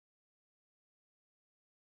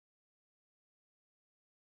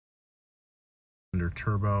under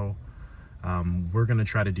turbo. We're going to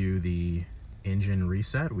try to do the engine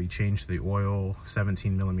reset. We changed the oil,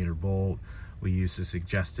 17mm bolt. We used the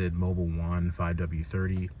suggested Mobil 1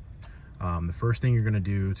 5W30. The first thing you're going to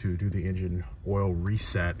do the engine oil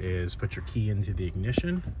reset is put your key into the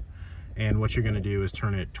ignition, and what you're going to do is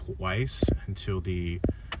turn it twice until the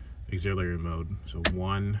auxiliary mode. So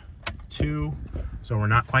 1, 2. So we're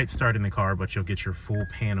not quite starting the car, but you'll get your full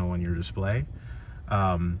panel on your display.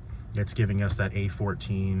 It's giving us that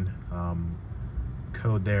A14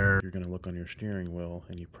 code there. You're going to look on your steering wheel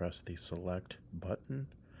and you press the select button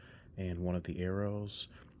and one of the arrows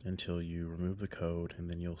until you remove the code, and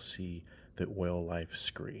then you'll see the oil life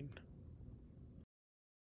screen.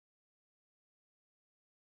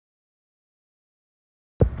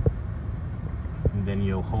 And then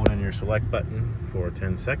you'll hold on your select button for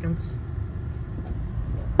 10 seconds.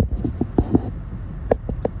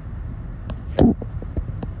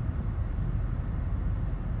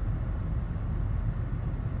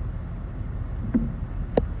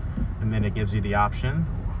 And then it gives you the option.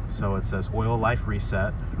 So it says oil life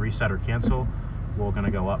reset, reset or cancel. We're going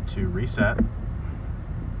to go up to reset,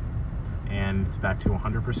 and it's back to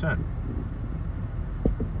 100%.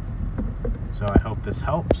 So I hope this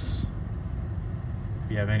helps.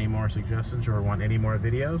 If you have any more suggestions or want any more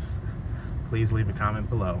videos, please leave a comment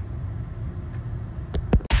below.